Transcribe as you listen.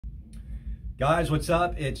Guys, what's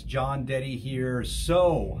up? It's Jon Dette here.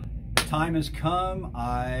 So, the time has come.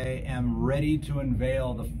 I am ready to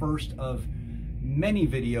unveil the first of many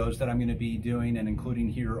videos that I'm going to be doing and including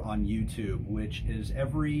here on YouTube, which is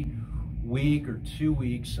every week or 2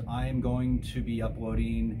 weeks, I am going to be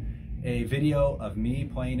uploading a video of me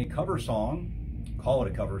playing a cover song, call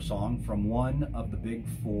it a cover song, from one of the big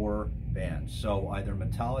four bands. So either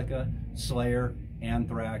Metallica, Slayer,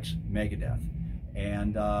 Anthrax, Megadeth.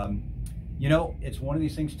 And you know, it's one of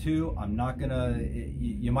these things too. I'm not gonna,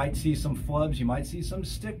 you might see some flubs, you might see some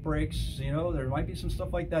stick breaks, you know, there might be some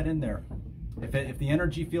stuff like that in there. If the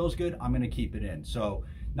energy feels good, I'm gonna keep it in. So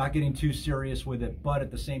not getting too serious with it, but at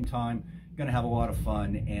the same time, gonna have a lot of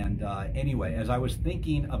fun. And anyway, as I was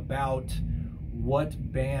thinking about what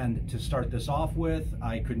band to start this off with,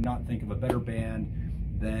 I could not think of a better band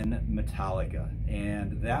than Metallica.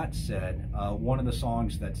 And that said, one of the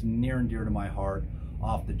songs that's near and dear to my heart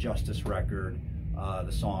off the Justice record,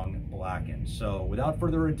 the song Blackened. So without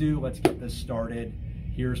further ado, let's get this started.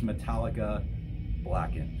 Here's Metallica,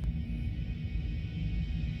 Blackened.